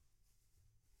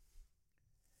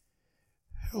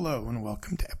Hello and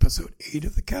welcome to episode 8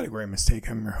 of The Category Mistake.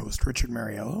 I'm your host, Richard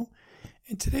Mariello,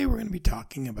 and today we're going to be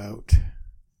talking about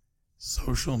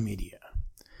social media.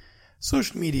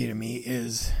 Social media to me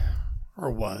is, or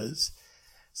was,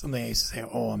 something I used to say,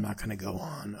 I'm not going to go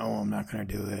on, I'm not going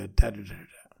to do it,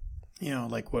 You know,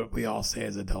 like what we all say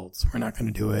as adults, we're not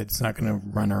going to do it, it's not going to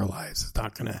run our lives, it's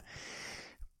not going to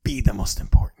be the most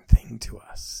important thing to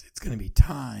us. It's going to be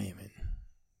time and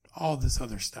all this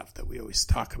other stuff that we always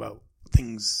talk about.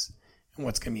 Things and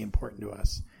what's going to be important to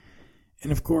us.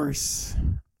 And of course,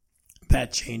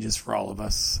 that changes for all of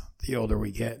us. The older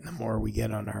we get and the more we get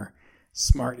on our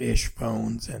smart-ish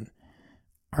phones and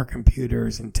our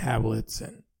computers and tablets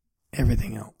and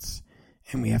everything else.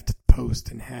 And we have to post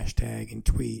and hashtag and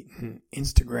tweet and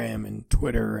Instagram and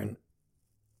Twitter and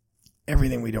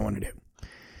everything we don't want to do.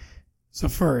 So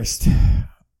first,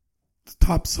 the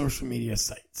top social media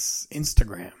sites.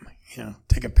 Instagram,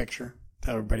 take a picture.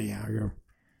 Tell everybody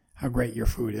how great your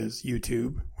food is.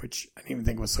 YouTube, which I didn't even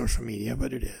think was social media,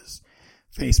 but it is.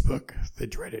 Facebook, the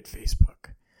dreaded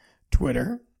Facebook.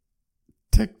 Twitter,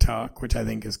 TikTok, which I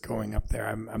think is going up there.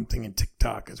 I'm thinking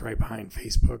TikTok is right behind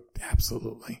Facebook,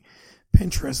 absolutely.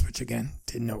 Pinterest, which again,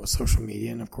 didn't know was social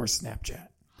media, and of course Snapchat.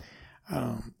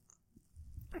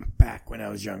 Back when I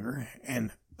was younger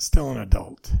and still an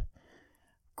adult,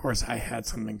 of course I had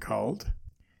something called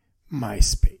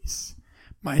MySpace.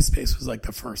 MySpace was like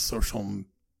the first social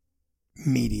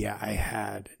media I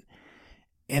had.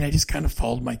 And I just kind of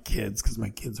followed my kids because my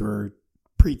kids were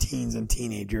preteens and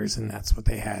teenagers and that's what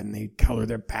they had. And they'd color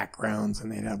their backgrounds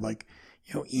and they'd have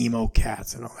emo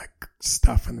cats and all that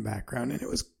stuff in the background. And it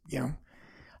was,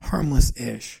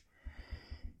 harmless-ish.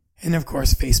 And of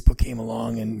course, Facebook came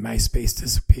along and MySpace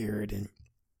disappeared. And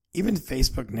even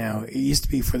Facebook now, it used to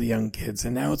be for the young kids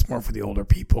and now it's more for the older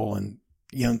people and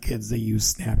young kids, they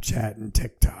use Snapchat and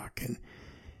TikTok.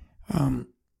 And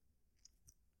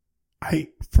I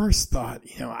first thought,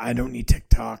 I don't need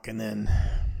TikTok. And then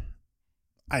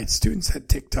I had students had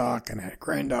TikTok and I had a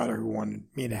granddaughter who wanted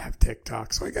me to have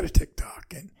TikTok. So I got a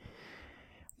TikTok. And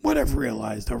what I've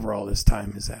realized over all this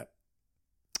time is that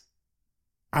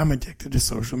I'm addicted to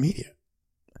social media.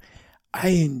 I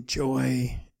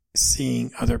enjoy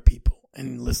seeing other people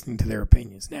and listening to their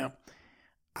opinions. Now,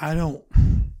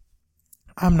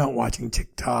 I'm not watching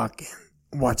TikTok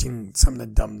and watching some of the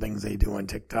dumb things they do on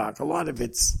TikTok. A lot of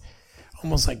it's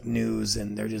almost like news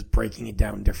and they're just breaking it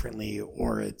down differently,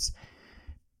 or it's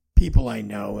people I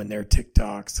know and their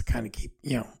TikToks to kind of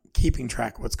keeping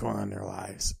track of what's going on in their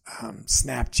lives.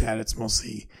 Snapchat, it's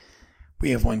mostly,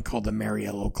 we have one called the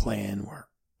Mariello Clan where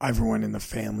everyone in the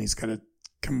family's got a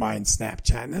combined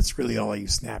Snapchat, and that's really all I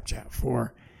use Snapchat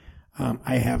for.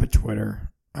 I have a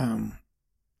Twitter.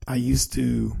 I used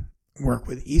to work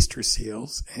with Easter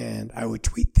Seals, and I would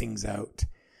tweet things out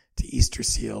to Easter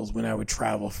Seals when I would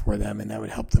travel for them, and that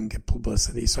would help them get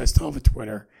publicity. So I still have a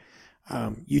Twitter.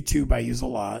 YouTube I use a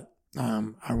lot.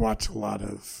 I watch a lot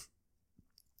of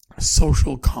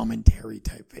social commentary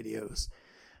type videos.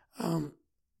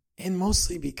 And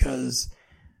mostly because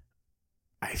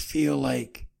I feel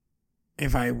like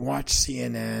if I watch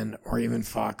CNN or even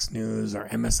Fox News or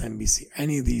MSNBC,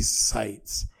 any of these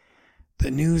sites, the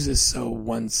news is so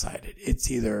one-sided. It's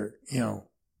either,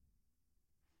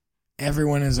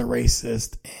 everyone is a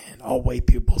racist and all white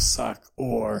people suck,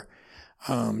 or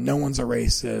no one's a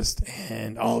racist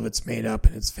and all of it's made up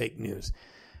and it's fake news.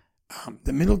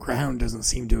 The middle ground doesn't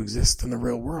seem to exist in the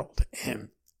real world. And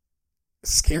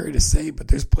it's scary to say, but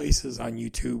there's places on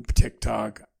YouTube,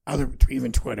 TikTok,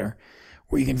 even Twitter,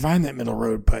 where you can find that middle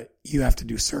road, but you have to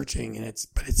do searching, and it's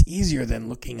easier than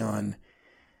looking on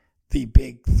the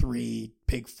big 3,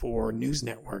 big 4 news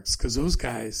networks, because those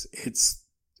guys, it's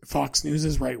Fox News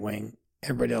is right wing,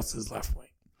 everybody else is left wing.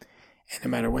 And no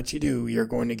matter what you do, you're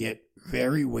going to get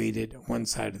very weighted one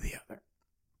side or the other.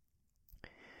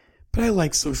 But I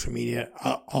like social media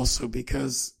also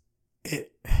because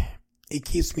it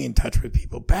keeps me in touch with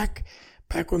people. Back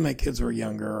when my kids were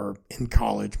younger, or in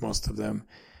college, most of them,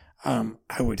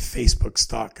 I would Facebook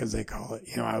stalk, as they call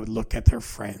it. I would look at their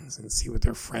friends and see what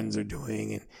their friends are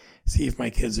doing and see if my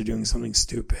kids are doing something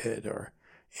stupid or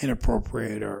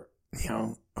inappropriate, or,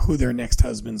 who their next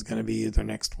husband's going to be, their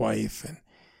next wife. And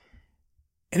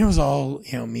it was all,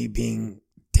 me being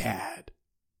dad.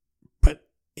 But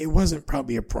it wasn't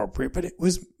probably appropriate, but it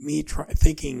was me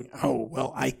thinking,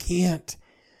 I can't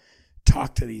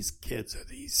talk to these kids or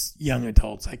these young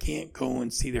adults. I can't go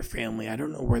and see their family. I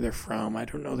don't know where they're from. I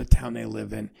don't know the town they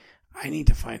live in. I need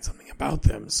to find something about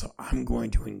them. So I'm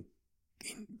going to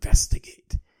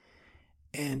investigate.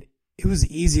 And it was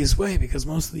the easiest way because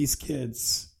most of these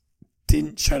kids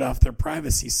didn't shut off their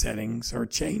privacy settings or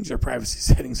change their privacy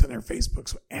settings on their Facebook,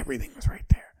 so everything was right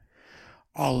there.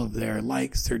 All of their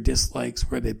likes, their dislikes,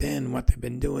 where they've been, what they've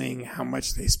been doing, how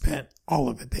much they spent, all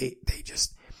of it. They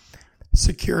just,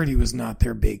 security was not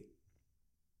their big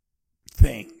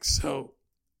thing. So,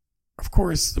 of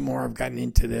course, the more I've gotten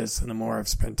into this and the more I've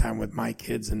spent time with my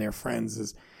kids and their friends,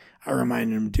 is I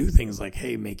remind them to do things like,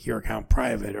 hey, make your account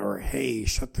private, or hey,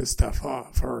 shut this stuff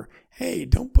off, or hey,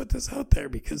 don't put this out there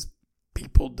because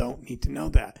people don't need to know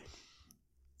that.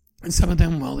 And some of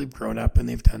them, well, they've grown up and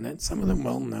they've done it. Some of them,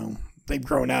 well, no, they've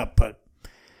grown up, but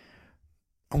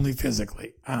only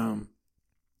physically.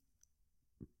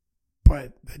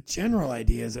 But the general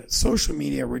idea is that social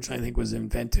media originally, I think, was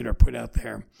invented or put out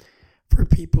there for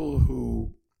people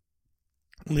who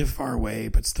live far away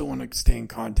but still want to stay in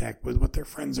contact with what their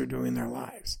friends are doing in their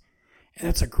lives. And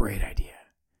that's a great idea.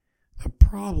 The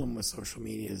problem with social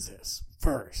media is this.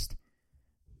 First,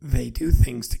 they do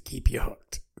things to keep you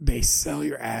hooked. They sell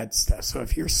your ad stuff. So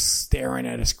if you're staring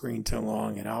at a screen too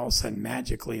long and all of a sudden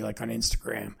magically, like on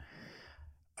Instagram,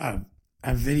 a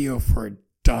video for a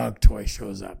dog toy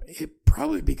shows up, it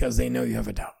probably because they know you have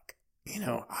a dog. You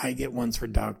know, I get ones for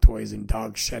dog toys and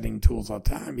dog shedding tools all the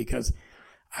time because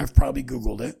I've probably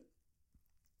Googled it.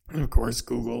 And of course,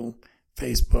 Google,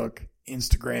 Facebook,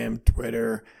 Instagram,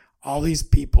 Twitter, all these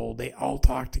people, they all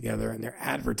talk together and they're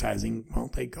advertising.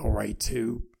 Well, they go right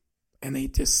to, and they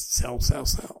just sell.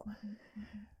 So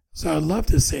I'd love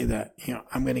to say that, you know,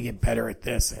 I'm going to get better at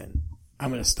this and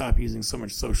I'm going to stop using so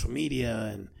much social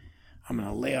media and I'm going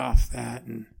to lay off that.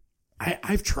 And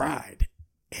I've tried,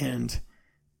 and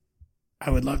I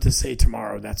would love to say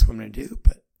tomorrow that's what I'm going to do,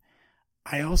 but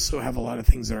I also have a lot of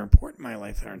things that are important in my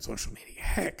life that are on social media.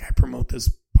 Heck, I promote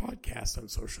this podcast on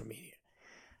social media.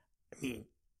 I mean,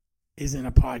 isn't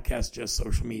a podcast just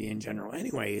social media in general?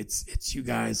 Anyway, it's you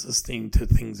guys listening to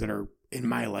things that are in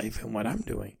my life and what I'm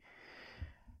doing.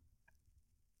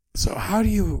 So how do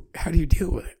you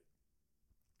deal with it?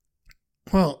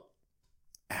 Well,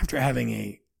 after having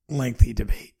a lengthy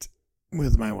debate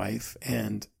with my wife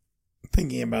and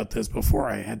thinking about this before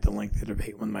I had the lengthy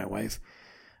debate with my wife,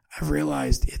 I've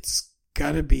realized it's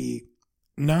got to be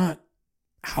not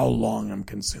how long I'm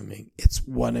consuming. It's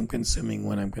what I'm consuming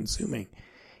when I'm consuming.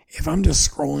 If I'm just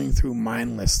scrolling through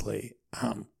mindlessly,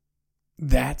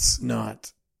 that's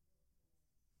not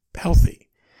healthy.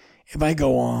 If I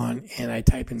go on and I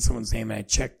type in someone's name and I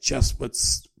check just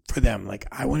what's for them, like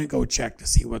I want to go check to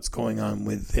see what's going on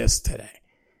with this today.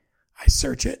 I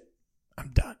search it,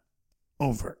 I'm done.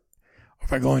 Over. Or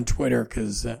if I go on Twitter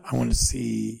because I want to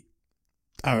see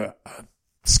a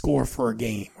score for a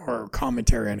game or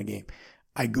commentary on a game,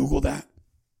 I Google that.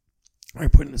 I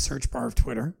put in the search bar of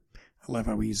Twitter. I love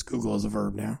how we use Google as a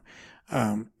verb now.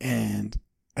 And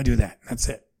I do that. That's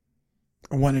it.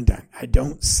 One and done. I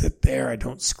don't sit there. I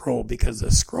don't scroll, because the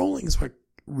scrolling is what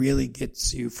really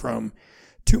gets you from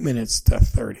 2 minutes to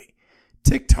 30.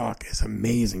 TikTok is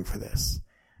amazing for this.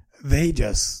 They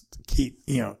just keep,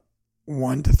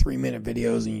 1 to 3 minute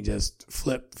videos and you just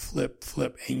flip.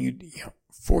 And you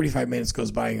 45 minutes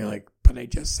goes by and you're like, but I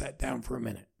just sat down for a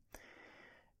minute.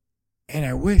 And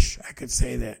I wish I could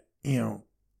say that,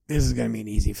 this is going to be an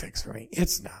easy fix for me.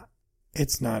 It's not.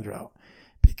 It's not at all.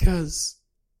 Because,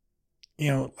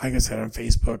 like I said, on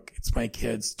Facebook, it's my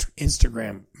kids.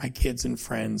 Instagram, my kids and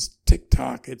friends.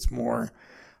 TikTok, it's more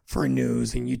for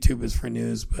news, and YouTube is for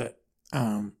news. But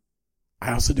I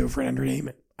also do it for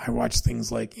entertainment. I watch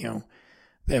things like,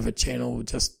 they have a channel with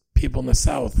just people in the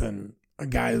South, and a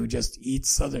guy who just eats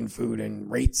Southern food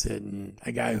and rates it, and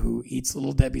a guy who eats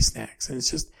Little Debbie snacks. And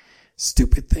it's just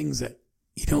stupid things that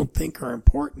you don't think are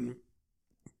important,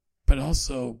 but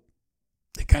also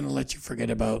they kind of let you forget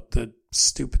about the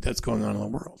stupid that's going on in the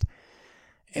world.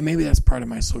 And maybe that's part of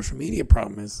my social media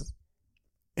problem, is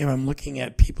if I'm looking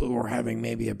at people who are having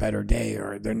maybe a better day,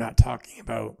 or they're not talking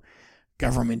about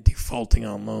government defaulting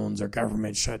on loans or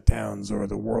government shutdowns or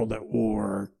the world at war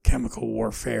or chemical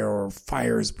warfare or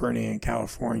fires burning in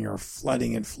California or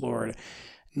flooding in Florida.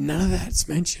 None of that's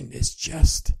mentioned. It's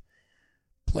just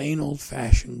plain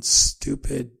old-fashioned,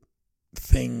 stupid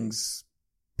things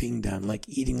being done, like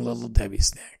eating Little Debbie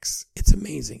snacks. It's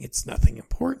amazing. It's nothing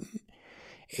important.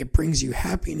 It brings you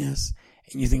happiness,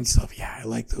 and you think to yourself, yeah, I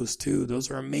like those too.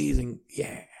 Those are amazing.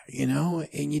 Yeah,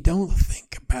 and you don't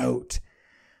think about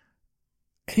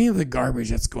any of the garbage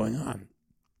that's going on.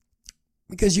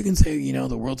 Because you can say,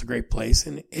 the world's a great place,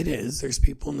 and it is. There's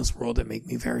people in this world that make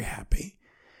me very happy.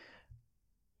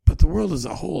 But the world as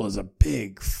a whole is a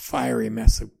big, fiery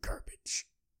mess of garbage,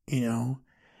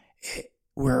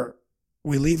 where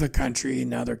we leave a country,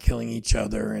 now they're killing each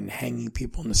other and hanging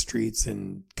people in the streets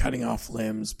and cutting off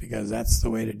limbs because that's the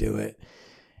way to do it.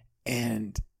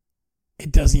 And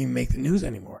it doesn't even make the news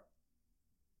anymore.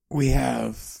 We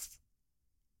have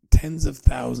tens of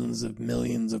thousands of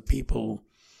millions of people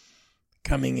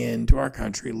coming into our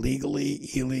country legally,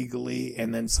 illegally,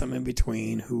 and then some in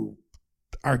between who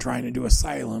are trying to do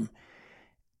asylum.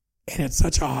 And it's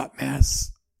such a hot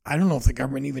mess. I don't know if the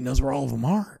government even knows where all of them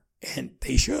are. And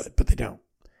they should, but they don't.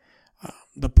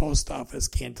 The post office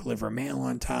can't deliver mail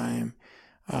on time.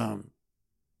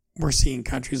 We're seeing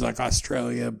countries like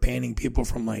Australia banning people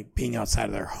from like being outside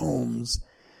of their homes.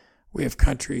 We have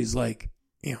countries like,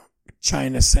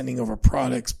 China sending over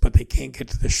products, but they can't get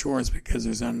to the shores because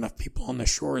there's not enough people on the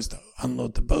shores to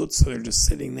unload the boats. So they're just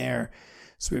sitting there.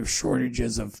 So we have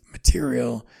shortages of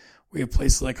material. We have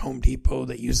places like Home Depot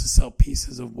that used to sell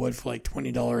pieces of wood for like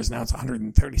 $20. Now it's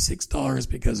 $136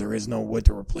 because there is no wood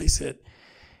to replace it.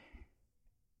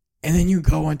 And then you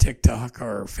go on TikTok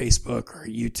or Facebook or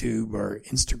YouTube or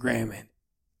Instagram and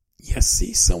you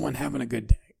see someone having a good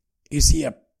day. You see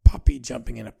a puppy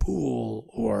jumping in a pool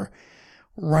or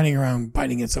running around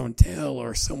biting its own tail,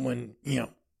 or someone,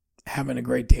 having a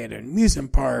great day at an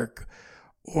amusement park,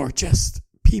 or just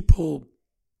people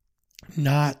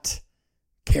not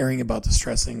caring about the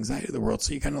stress and anxiety of the world.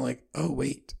 So you kind of like, oh,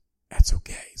 wait, that's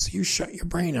okay. So you shut your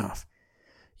brain off.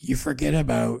 You forget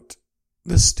about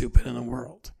the stupid in the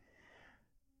world.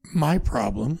 My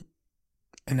problem,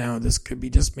 and now this could be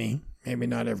just me, maybe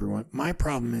not everyone. My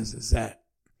problem is that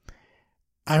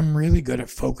I'm really good at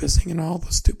focusing on all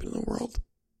the stupid in the world,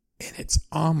 and it's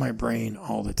on my brain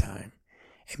all the time.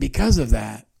 And because of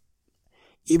that,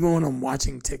 even when I'm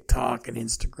watching TikTok and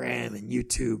Instagram and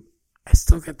YouTube, I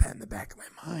still get that in the back of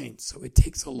my mind. So it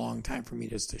takes a long time for me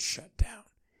just to shut down.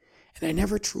 And I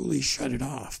never truly shut it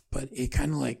off, but it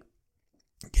kind of like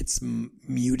gets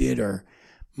muted or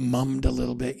mummed a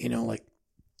little bit, like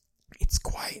it's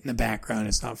quiet in the background.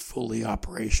 It's not fully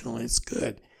operational, and it's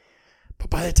good. But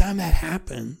by the time that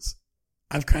happens,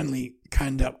 I've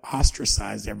kind of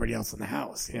ostracized everybody else in the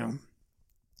house, I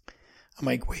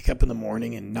might wake up in the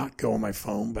morning and not go on my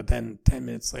phone, but then 10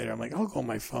 minutes later, I'm like, I'll go on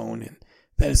my phone, and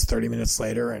then it's 30 minutes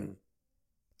later, and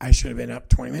I should have been up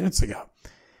 20 minutes ago.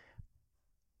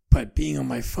 But being on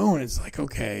my phone, it's like,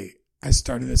 okay, I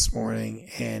started this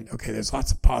morning, and okay, there's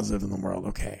lots of positive in the world.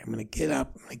 Okay, I'm going to get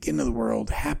up, I'm going to get into the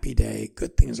world, happy day,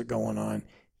 good things are going on.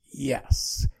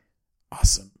 Yes,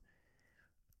 awesome.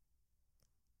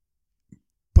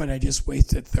 But I just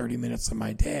wasted 30 minutes of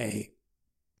my day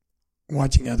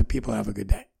watching other people have a good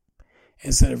day.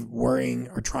 Instead of worrying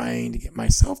or trying to get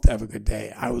myself to have a good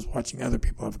day, I was watching other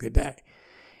people have a good day.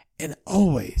 And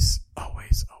always,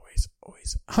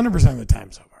 100% of the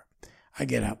time so far, I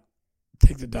get up,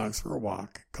 take the dogs for a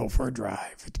walk, go for a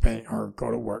drive, or go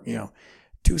to work,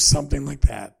 do something like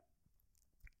that.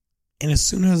 And as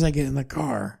soon as I get in the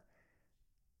car,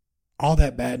 all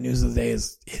that bad news of the day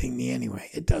is hitting me anyway.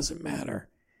 It doesn't matter.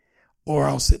 Or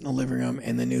I'll sit in the living room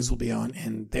and the news will be on,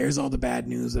 and there's all the bad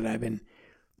news that I've been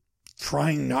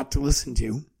trying not to listen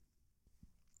to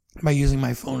by using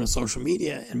my phone and social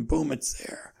media, and boom, it's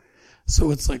there. So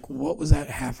it's like, what was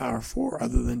that half hour for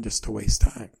other than just to waste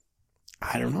time?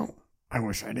 I don't know. I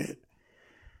wish I did.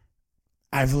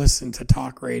 I've listened to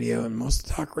talk radio, and most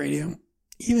of talk radio,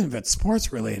 even if it's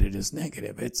sports related, is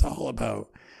negative. It's all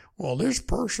about, well, this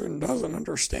person doesn't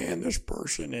understand this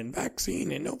person and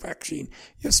vaccine and no vaccine.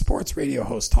 You have sports radio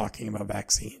hosts talking about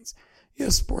vaccines. You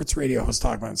have sports radio hosts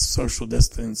talking about social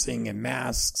distancing and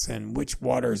masks and which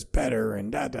water is better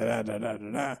and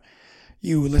da-da-da-da-da-da-da.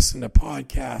 You listen to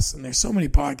podcasts, and there's so many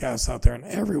podcasts out there, and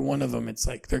every one of them, it's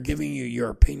like they're giving you your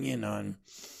opinion on,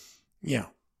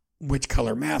 which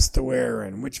color mask to wear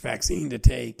and which vaccine to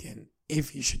take and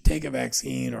if you should take a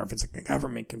vaccine or if it's a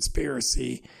government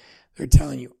conspiracy. They're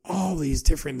telling you all these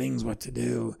different things what to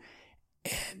do,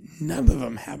 and none of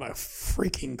them have a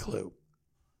freaking clue.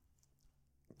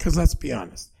 Because let's be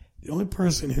honest, the only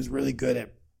person who's really good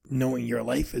at knowing your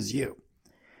life is you.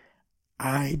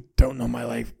 I don't know my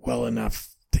life well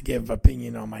enough to give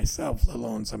opinion on myself, let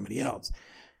alone somebody else.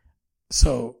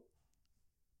 So,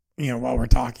 while we're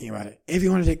talking about it, if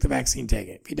you want to take the vaccine, take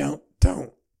it. If you don't.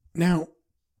 Now,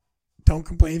 don't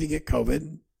complain if you get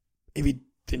COVID. If you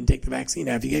didn't take the vaccine.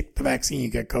 Now, if you get the vaccine, you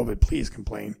get COVID, please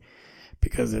complain,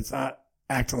 because it's not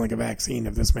acting like a vaccine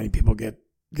if this many people get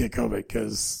COVID,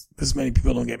 because this many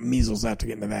people don't get measles after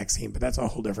getting the vaccine, but that's a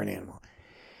whole different animal.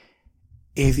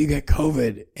 If you get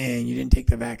COVID and you didn't take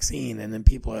the vaccine, and then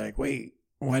people are like, wait,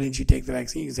 why didn't you take the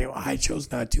vaccine? You say, well, I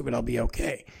chose not to, but I'll be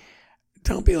okay.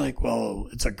 don't be like, well,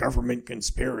 it's a government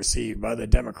conspiracy by the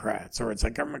Democrats, or it's a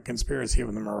government conspiracy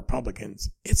with the Republicans.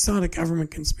 It's not a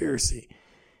government conspiracy.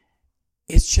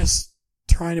 It's just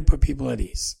trying to put people at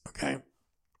ease, okay?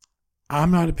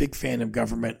 I'm not a big fan of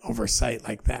government oversight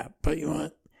like that, but you know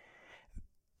what?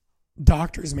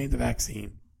 Doctors made the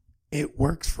vaccine. It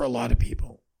works for a lot of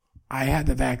people. I had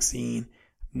the vaccine,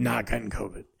 not gotten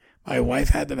COVID. My wife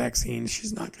had the vaccine,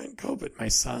 she's not gotten COVID. My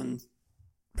son,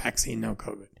 vaccine, no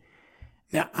COVID.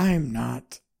 Now, I am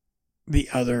not the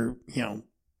other,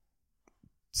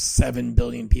 7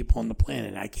 billion people on the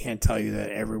planet. I can't tell you that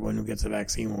everyone who gets a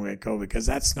vaccine will get COVID, because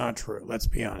that's not true. Let's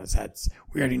be honest.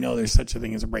 We already know there's such a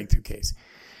thing as a breakthrough case.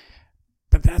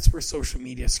 But that's where social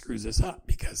media screws us up,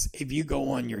 because if you go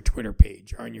on your Twitter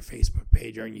page or on your Facebook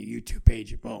page or on your YouTube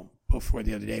page, well, before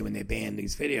the other day when they banned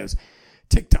these videos,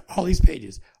 TikTok, all these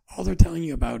pages, all they're telling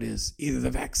you about is either the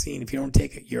vaccine, if you don't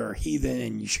take it, you're a heathen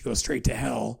and you should go straight to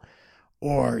hell,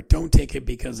 or don't take it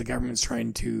because the government's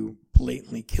trying to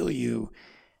blatantly kill you.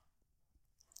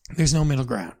 There's no middle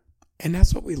ground. And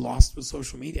that's what we lost with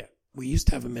social media. We used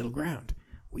to have a middle ground.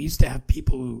 We used to have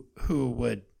people who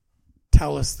would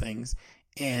tell us things,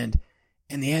 and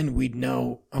in the end we'd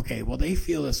know, okay, well, they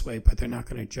feel this way, but they're not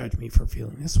going to judge me for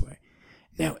feeling this way.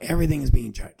 Now everything is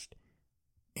being judged.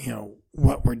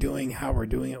 What we're doing, how we're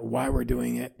doing it, why we're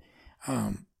doing it.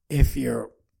 If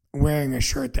you're wearing a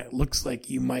shirt that looks like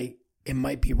it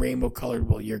might be rainbow colored,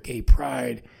 well, you're gay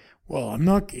pride. Well, I'm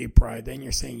not gay pride. Then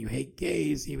you're saying you hate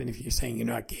gays, even if you're saying you're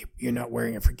not gay, you're not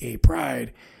wearing it for gay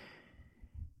pride.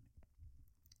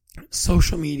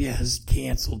 Social media has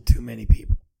canceled too many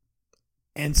people.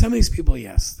 And some of these people,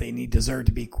 yes, they deserve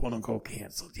to be quote unquote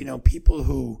canceled. People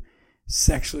who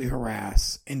sexually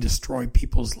harass and destroy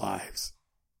people's lives,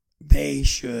 they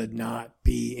should not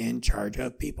be in charge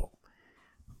of people.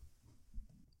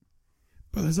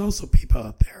 But there's also people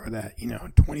out there that,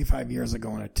 25 years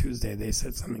ago on a Tuesday, they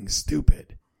said something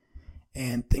stupid.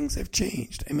 And things have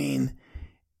changed. I mean,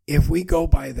 if we go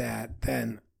by that,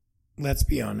 then let's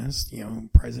be honest,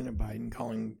 President Biden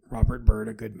calling Robert Byrd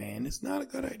a good man is not a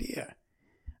good idea.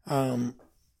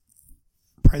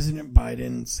 President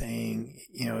Biden saying,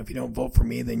 if you don't vote for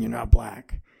me, then you're not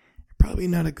black. Probably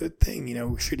not a good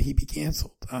thing. Should he be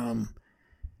canceled?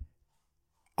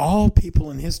 All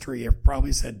people in history have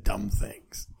probably said dumb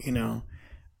things,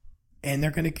 and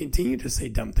they're going to continue to say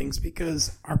dumb things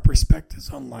because our perspectives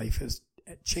on life has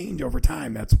changed over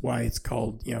time. That's why it's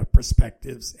called,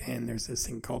 perspectives, and there's this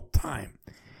thing called time.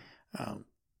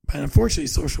 But unfortunately,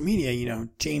 social media,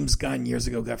 James Gunn years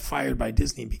ago got fired by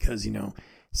Disney because,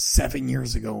 7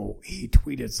 years ago, he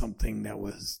tweeted something that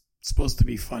was supposed to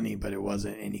be funny, but it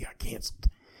wasn't, and he got canceled.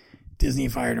 Disney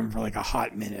fired him for like a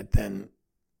hot minute, then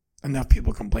enough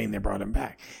people complained they brought him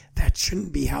back. That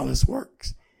shouldn't be how this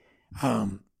works.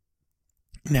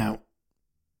 Now,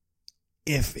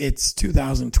 if it's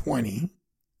 2020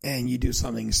 and you do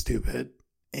something stupid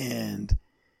and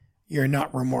you're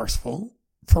not remorseful,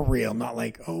 for real, not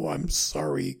like, oh, I'm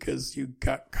sorry because you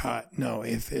got caught. No,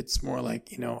 if it's more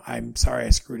like, I'm sorry I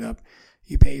screwed up,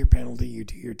 you pay your penalty, you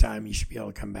do your time, you should be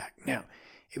able to come back. Now,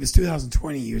 if it's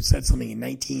 2020, you had said something in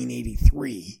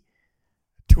 1983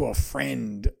 to a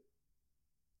friend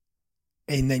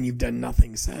and then you've done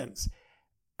nothing since,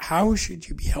 how should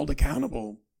you be held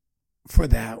accountable for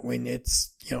that when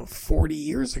it's, 40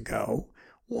 years ago,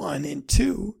 one, and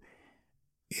two,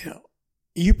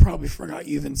 you probably forgot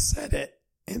you even said it,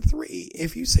 and three,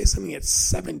 if you say something at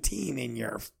 17 and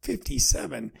you're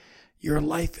 57, your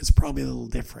life is probably a little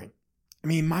different. I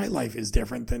mean, my life is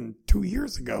different than 2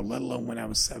 years ago, let alone when I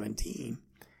was 17.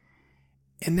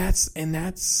 And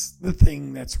that's the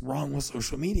thing that's wrong with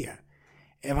social media.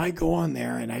 If I go on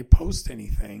there and I post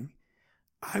anything,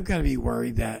 I've got to be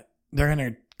worried that they're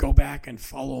going to go back and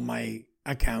follow my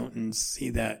account and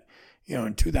see that,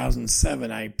 in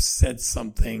 2007, I said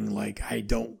something like, I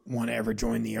don't want to ever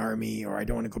join the army, or I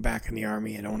don't want to go back in the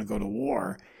army, I don't want to go to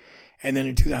war. And then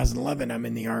in 2011, I'm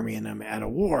in the army and I'm at a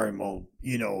war. And well,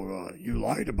 you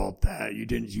lied about that.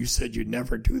 You said you'd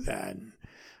never do that. And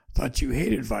thought you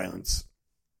hated violence.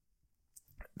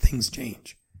 Things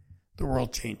change. The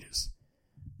world changes.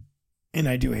 And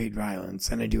I do hate violence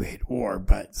and I do hate war,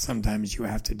 but sometimes you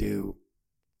have to do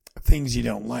things you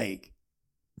don't like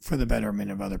for the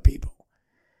betterment of other people.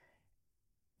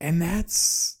 And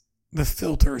that's the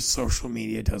filter social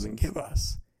media doesn't give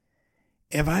us.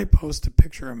 If I post a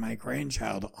picture of my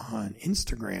grandchild on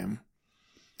Instagram,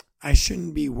 I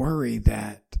shouldn't be worried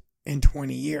that in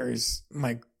 20 years,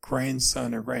 my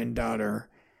grandson or granddaughter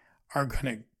are going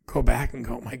to go back and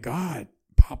go, oh my God,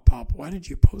 Pop, why did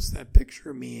you post that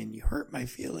picture of me and you hurt my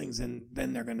feelings? And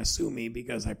then they're going to sue me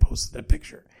because I posted that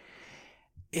picture.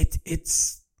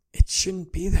 it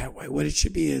shouldn't be that way. What it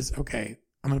should be is, okay,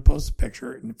 I'm going to post a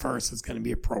picture, and first it's going to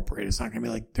be appropriate. It's not going to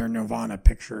be like their Nirvana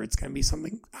picture. It's going to be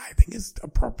something I think is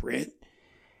appropriate.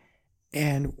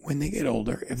 And when they get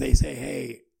older, if they say,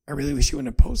 hey, I really wish you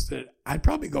wouldn't have posted it, I'd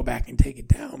probably go back and take it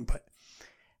down. But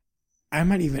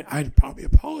I'd probably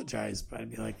apologize, but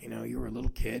I'd be like, you were a little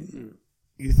kid and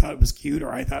you thought it was cute,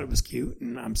 or I thought it was cute,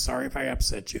 and I'm sorry if I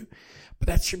upset you. But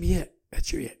that should be it. That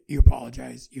should be it. You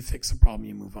apologize, you fix the problem,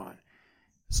 you move on.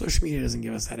 Social media doesn't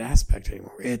give us that aspect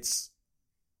anymore. It's,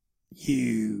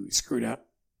 you screwed up,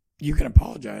 you can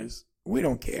apologize, we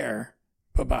don't care,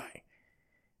 bye-bye.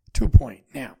 To a point.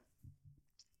 Now,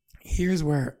 here's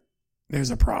where there's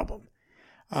a problem.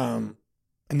 Now,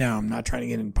 I'm not trying to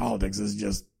get into politics. This is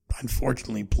just,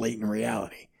 unfortunately, blatant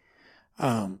reality.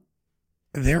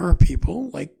 There are people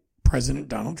like President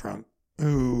Donald Trump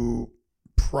who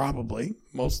probably,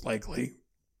 most likely,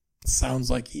 sounds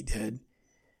like he did,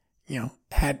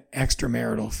 had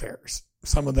extramarital affairs.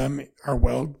 Some of them are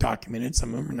well documented,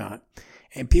 some of them are not.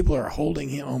 And people are holding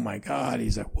him, oh my God,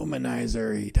 he's a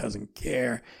womanizer, he doesn't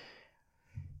care,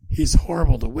 he's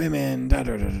horrible to women,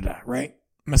 right?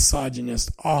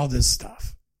 Misogynist, all this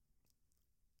stuff.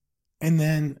 And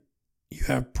then you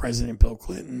have President Bill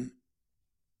Clinton,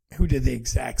 who did the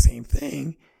exact same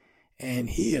thing, and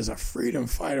he is a freedom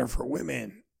fighter for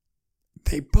women.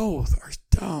 They both are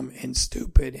dumb and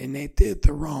stupid, and they did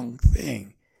the wrong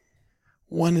thing.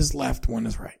 One is left, one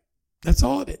is right. That's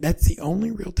all it is. That's the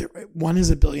only real difference. One is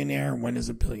a billionaire, one is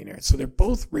a billionaire. So they're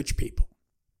both rich people.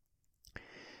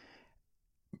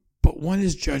 But one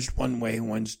is judged one way,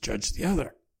 one's judged the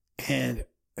other. And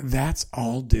that's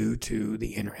all due to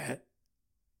the internet.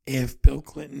 If Bill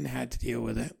Clinton had to deal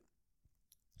with it,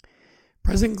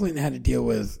 President Clinton had to deal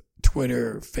with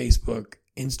Twitter, Facebook,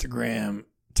 Instagram,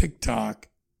 TikTok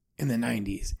in the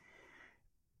 90s.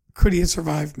 Could he have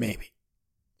survived? Maybe.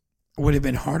 Would it have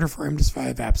been harder for him to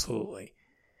survive? Absolutely.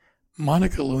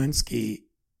 Monica Lewinsky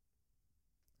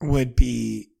would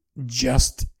be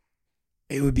just,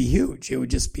 it would be huge. It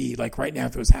would just be like right now,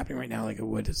 if it was happening right now like it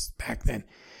would back then,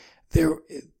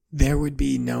 there would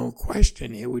be no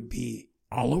question. It would be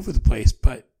all over the place.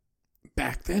 But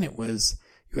back then it was,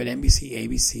 you had NBC,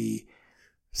 ABC,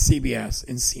 CBS,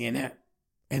 and CNN,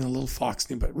 and a little Fox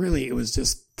News. But really, it was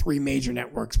just three major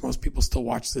networks. Most people still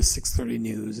watch the 6:30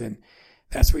 news, and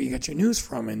that's where you got your news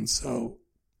from. And so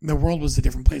the world was a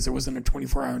different place. There wasn't a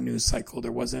 24-hour news cycle.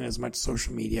 There wasn't as much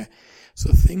social media.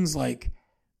 So things like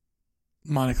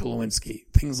Monica Lewinsky,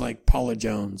 things like Paula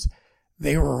Jones,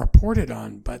 they were reported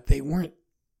on, but they weren't.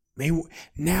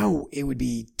 Now it would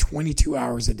be 22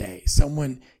 hours a day.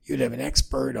 You'd have an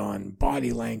expert on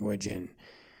body language and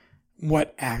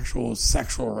what actual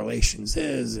sexual relations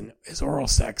is, and is oral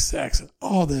sex, and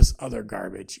all this other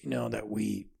garbage, that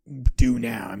we do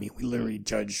now. I mean, we literally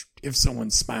judge if someone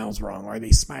smiles wrong. Are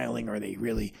they smiling? Or are they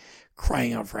really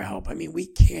crying out for help? I mean, we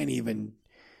can't even,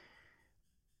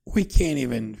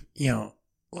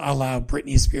 allow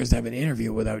Britney Spears to have an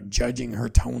interview without judging her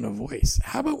tone of voice.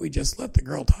 How about we just let the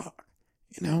girl talk,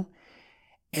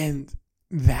 And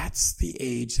that's the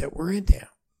age that we're in now.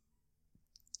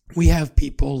 We have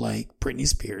people like Britney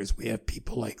Spears. We have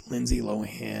people like Lindsay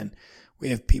Lohan. We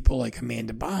have people like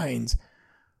Amanda Bynes,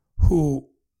 who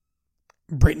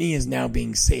Britney is now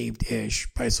being saved-ish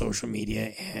by social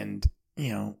media and,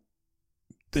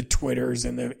 the Twitters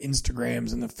and the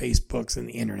Instagrams and the Facebooks and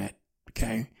the internet,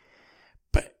 okay?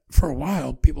 But for a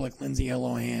while, people like Lindsay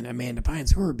Lohan, Amanda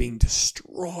Bynes, who were being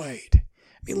destroyed. I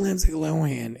mean, Lindsay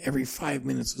Lohan, every 5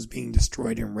 minutes was being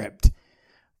destroyed and ripped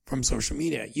from social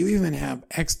media. You even have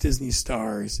ex-Disney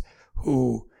stars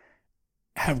who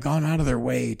have gone out of their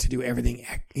way to do everything,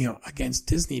 against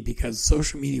Disney because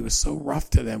social media was so rough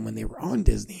to them when they were on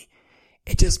Disney.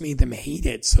 It just made them hate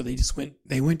it. So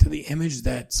they went to the image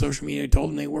that social media told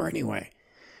them they were anyway,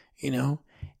 and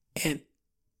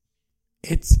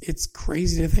it's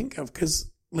crazy to think of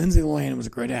because Lindsay Lohan was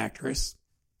a great actress.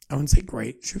 I wouldn't say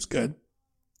great. She was good.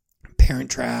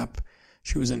 Parent Trap.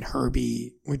 She was in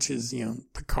Herbie, which is,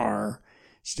 the car.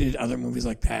 She did other movies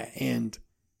like that. And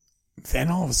then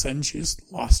all of a sudden she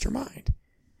just lost her mind.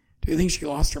 Do you think she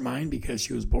lost her mind because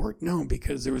she was bored? No,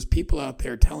 because there was people out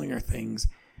there telling her things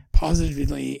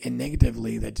positively and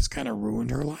negatively that just kind of ruined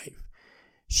her life.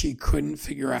 She couldn't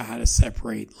figure out how to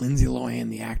separate Lindsay Lohan,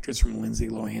 the actress, from Lindsay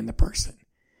Lohan, the person.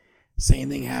 Same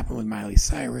thing happened with Miley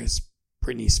Cyrus,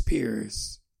 Britney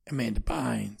Spears, Amanda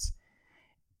Bynes,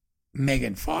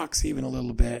 Megan Fox, even a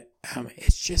little bit.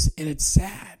 It's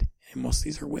sad. And most of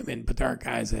these are women, but there are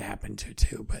guys that happen to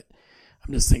too. But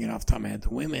I'm just thinking off the top of my head, the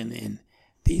women and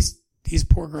these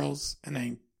poor girls, and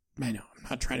I'm I know, I'm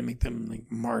not trying to make them like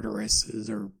martyresses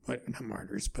or what, not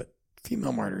martyrs, but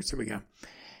female martyrs. There we go.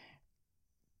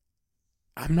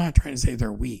 I'm not trying to say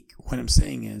they're weak. What I'm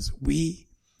saying is we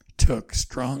took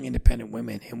strong, independent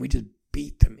women and we just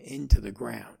beat them into the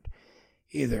ground.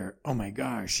 Either, oh my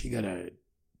gosh, she got a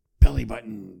belly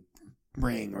button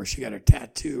ring, or she got a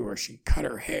tattoo, or she cut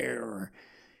her hair, or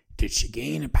did she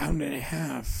gain 1.5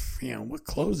 pounds? You know, what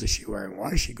clothes is she wearing?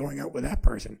 Why is she going out with that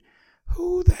person?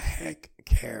 Who the heck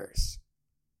cares?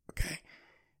 Okay.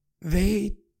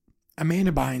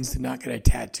 Amanda Bynes did not get a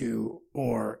tattoo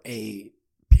or a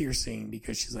piercing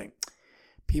because she's like,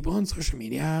 people on social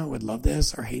media would love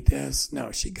this or hate this.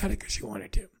 No, she got it because she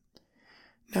wanted to.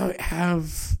 Now,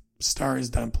 have stars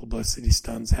done publicity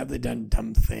stunts? Have they done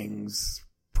dumb things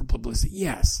for publicity?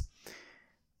 Yes.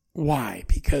 Why?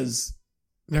 Because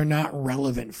they're not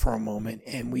relevant for a moment,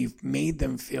 and we've made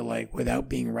them feel like without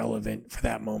being relevant for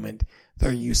that moment,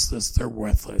 they're useless, they're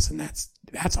worthless, and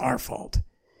that's our fault.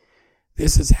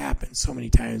 This has happened so many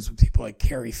times with people like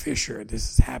Carrie Fisher.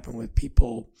 This has happened with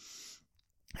people,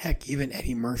 heck, even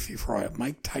Eddie Murphy for all,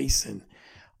 Mike Tyson.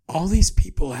 All these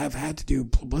people have had to do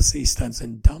publicity stunts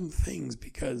and dumb things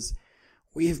because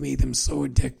we have made them so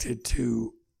addicted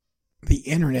to the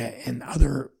internet and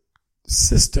other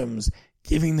systems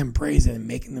giving them praise and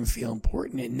making them feel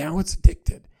important. And now it's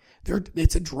addicted.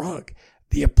 It's a drug.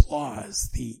 The applause,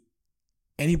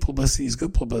 any publicity is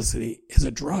good publicity, is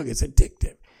a drug. It's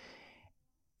addictive.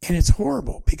 And it's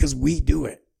horrible because we do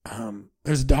it.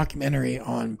 There's a documentary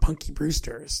on Punky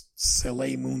Brewster,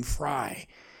 Soleil Moon Frye,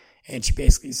 and she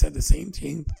basically said the same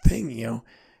thing, you know.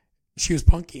 She was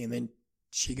punky and then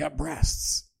she got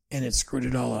breasts and it screwed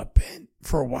it all up. And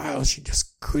for a while she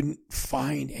just couldn't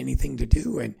find anything to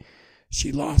do, and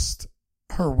she lost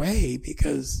her way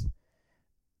because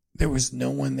there was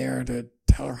no one there to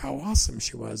tell her how awesome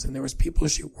she was. And there was people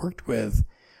she worked with,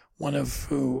 one of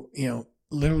who, you know,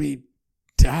 literally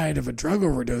died of a drug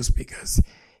overdose because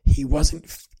he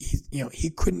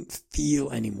couldn't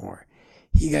feel anymore.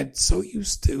 He got so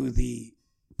used to the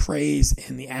praise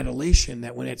and the adulation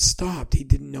that when it stopped, he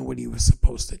didn't know what he was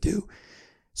supposed to do.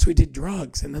 So he did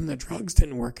drugs, and then the drugs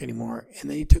didn't work anymore. And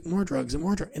then he took more drugs and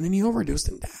more drugs, and then he overdosed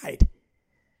and died.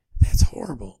 That's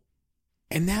horrible.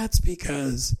 And that's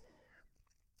because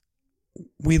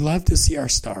we love to see our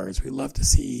stars. We love to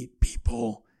see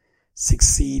people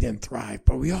succeed and thrive,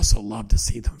 but we also love to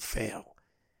see them fail.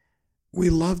 We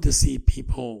love to see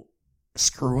people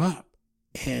screw up.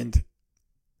 And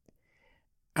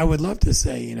I would love to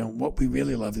say, you know, what we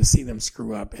really love to see them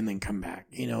screw up and then come back.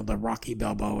 You know, the Rocky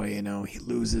Balboa, you know, he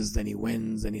loses, then he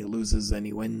wins, and he loses, then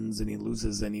he wins, and he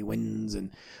loses, then he wins,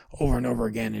 and over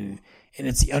again. And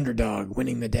it's the underdog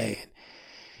winning the day. And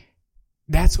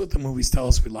that's what the movies tell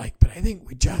us we like. But I think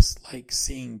we just like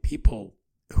seeing people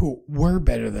who were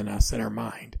better than us in our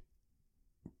mind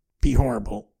be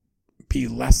horrible, be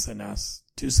less than us,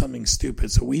 do something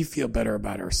stupid so we feel better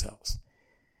about ourselves.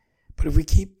 But if we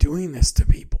keep doing this to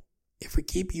people, if we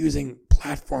keep using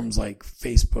platforms like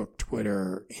Facebook,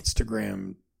 Twitter,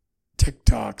 Instagram,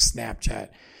 TikTok, Snapchat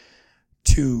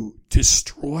to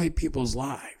destroy people's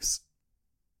lives,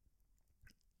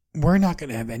 we're not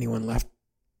going to have anyone left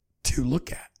to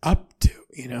look up to,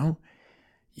 you know.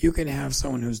 You can have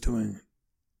someone who's doing,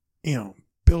 you know,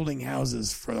 building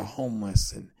houses for the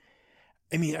homeless. And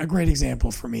I mean, a great example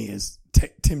for me is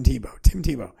Tim Tebow. Tim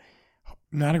Tebow,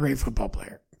 not a great football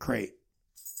player. Great.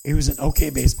 He was an okay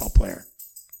baseball player.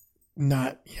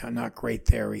 Not great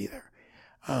there either.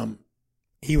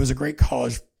 He was a great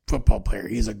college football player.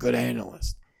 He's a good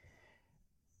analyst.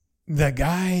 The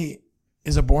guy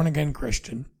is a born-again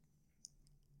Christian,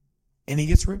 and he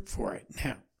gets ripped for it.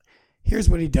 Now, here's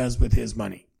what he does with his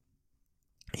money.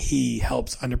 He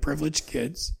helps underprivileged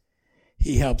kids.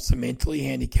 He helps the mentally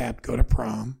handicapped go to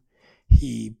prom.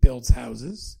 He builds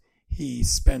houses. He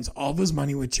spends all of his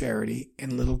money with charity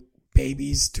and little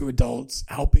babies to adults,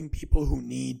 helping people who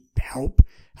need help,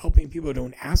 helping people who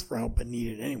don't ask for help but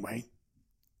need it anyway.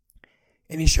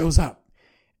 And he shows up.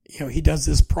 You know, he does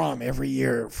this prom every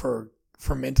year for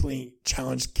mentally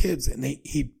challenged kids, and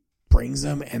he brings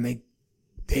them and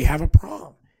they have a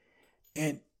prom.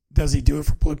 And does he do it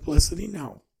for publicity?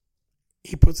 No.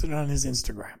 He puts it on his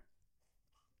Instagram.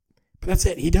 But that's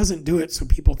it. He doesn't do it so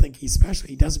people think he's special.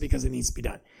 He does it because it needs to be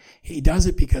done. He does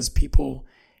it because people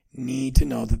need to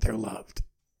know that they're loved.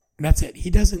 And that's it.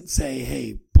 He doesn't say,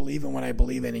 hey, believe in what I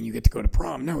believe in and you get to go to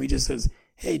prom. No, he just says,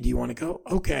 hey, do you want to go?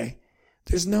 Okay.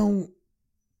 There's no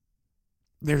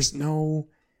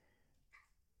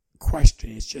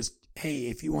question. It's just, hey,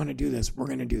 if you want to do this, we're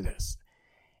going to do this.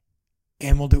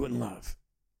 And we'll do it in love.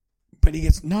 But he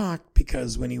gets knocked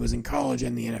because when he was in college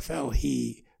and the NFL,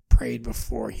 he prayed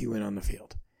before he went on the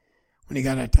field. When he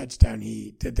got a touchdown,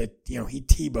 he did that, he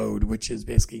T-bowed, which is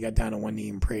basically got down on one knee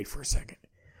and prayed for a second.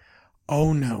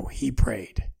 Oh no, he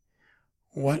prayed.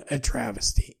 What a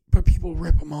travesty. But people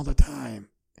rip him all the time.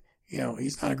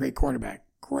 He's not a great quarterback.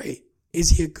 Great. Is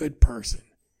he a good person?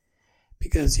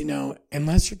 Because,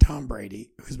 unless you're Tom Brady,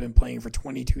 who's been playing for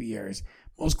 22 years,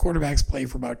 most quarterbacks play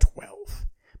for about 12.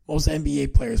 Most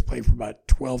NBA players play for about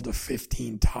 12 to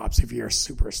 15 tops if you're a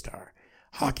superstar.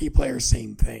 Hockey players,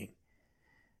 same thing.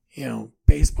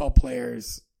 Baseball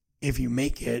players, if you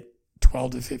make it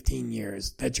 12 to 15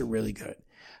 years, that you're really good.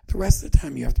 The rest of the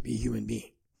time, you have to be a human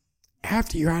being.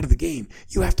 After you're out of the game,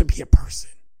 you have to be a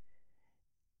person.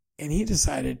 And he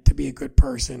decided to be a good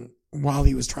person while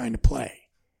he was trying to play.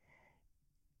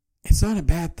 It's not a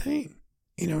bad thing.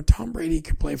 Tom Brady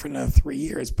could play for another 3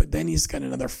 years, but then he's got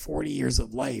another 40 years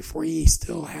of life where he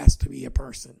still has to be a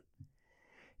person.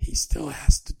 He still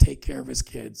has to take care of his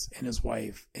kids and his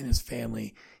wife and his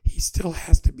family. He still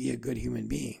has to be a good human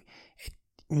being.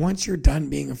 Once you're done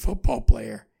being a football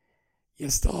player, you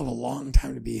still have a long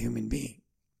time to be a human being.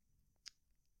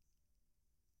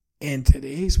 In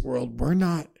today's world,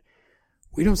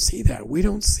 we don't see that. We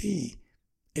don't see,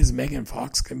 is Megan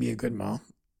Fox going to be a good mom?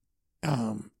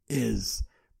 Is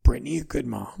Brittany a good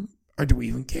mom? Or do we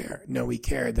even care? No, we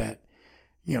care that,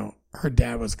 her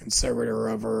dad was a conservator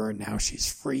of her and now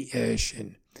she's free-ish.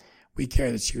 And we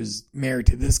care that she was married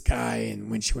to this guy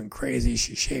and when she went crazy,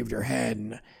 she shaved her head.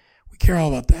 And we care all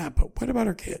about that. But what about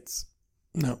her kids?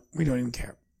 No, we don't even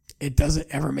care. It doesn't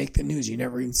ever make the news. You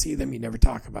never even see them. You never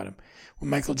talk about them. When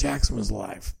Michael Jackson was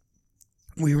alive,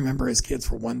 we remember his kids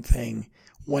for one thing,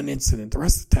 one incident. The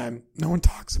rest of the time, no one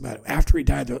talks about it. After he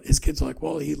died, his kids are like,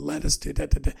 well, he let us do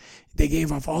that. They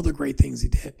gave off all the great things he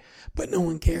did. But no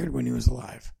one cared when he was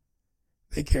alive.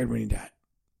 They cared when he died.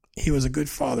 He was a good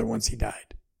father once he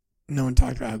died. No one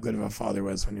talked about how good of a father he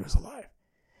was when he was alive.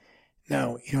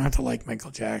 Now, you don't have to like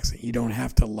Michael Jackson. You don't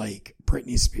have to like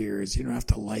Britney Spears. You don't have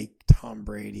to like Tom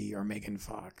Brady or Megan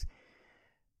Fox.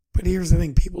 But here's the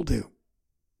thing, people do.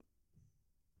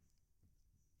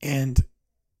 And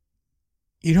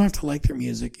you don't have to like their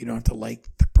music. You don't have to like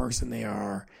the person they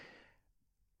are.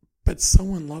 But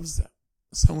someone loves them.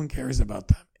 Someone cares about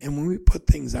them. And when we put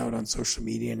things out on social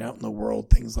media and out in the world,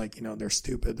 things like, they're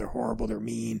stupid, they're horrible, they're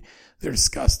mean, they're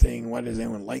disgusting, why does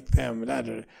anyone like them,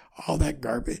 all that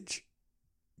garbage,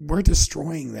 we're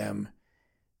destroying them.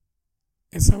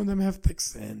 And some of them have thick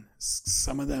skin.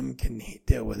 Some of them can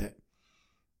deal with it.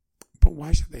 But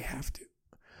why should they have to?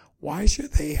 Why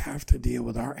should they have to deal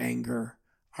with our anger,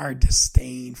 our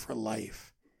disdain for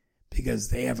life, because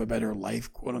they have a better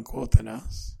life, quote unquote, than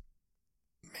us?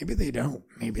 Maybe they don't.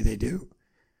 Maybe they do.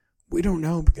 We don't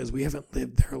know because we haven't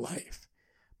lived their life.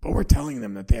 But we're telling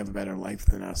them that they have a better life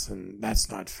than us, and that's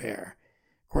not fair.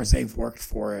 Of course, they've worked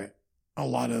for it. A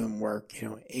lot of them work,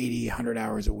 80, 100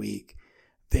 hours a week.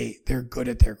 They're good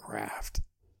at their craft.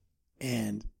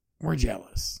 And we're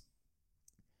jealous.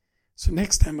 So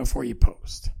next time before you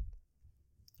post,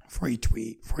 before you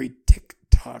tweet, before you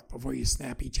TikTok, before you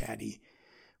Snappy Chatty,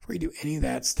 before you do any of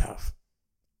that stuff,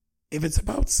 if it's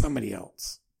about somebody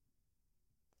else,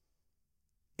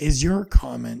 is your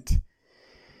comment,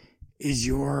 is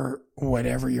your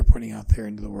whatever you're putting out there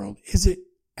into the world, is it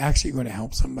actually going to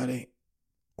help somebody?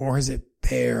 Or is it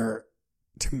there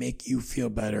to make you feel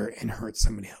better and hurt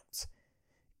somebody else?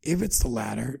 If it's the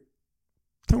latter,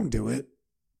 don't do it.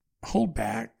 Hold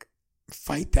back.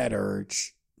 Fight that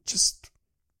urge. Just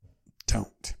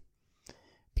don't.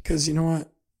 Because you know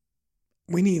what?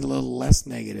 We need a little less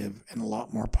negative and a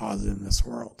lot more positive in this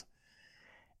world.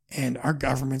 And our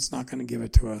government's not going to give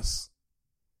it to us.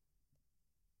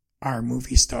 Our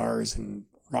movie stars and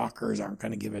rockers aren't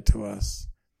going to give it to us.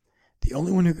 The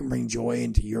only one who can bring joy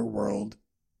into your world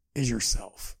is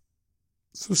yourself.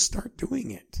 So start doing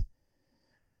it.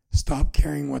 Stop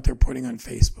caring what they're putting on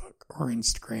Facebook or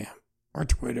Instagram or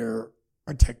Twitter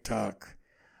or TikTok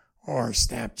or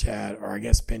Snapchat or I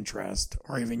guess Pinterest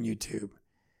or even YouTube.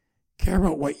 Care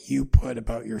about what you put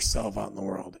about yourself out in the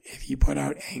world. If you put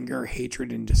out anger,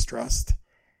 hatred, and distrust,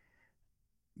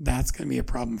 that's going to be a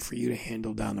problem for you to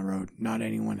handle down the road, not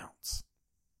anyone else.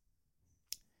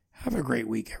 Have a great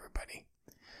week, everybody.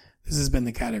 This has been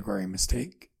the Category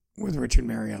Mistake with Richard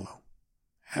Mariello.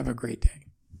 Have a great day.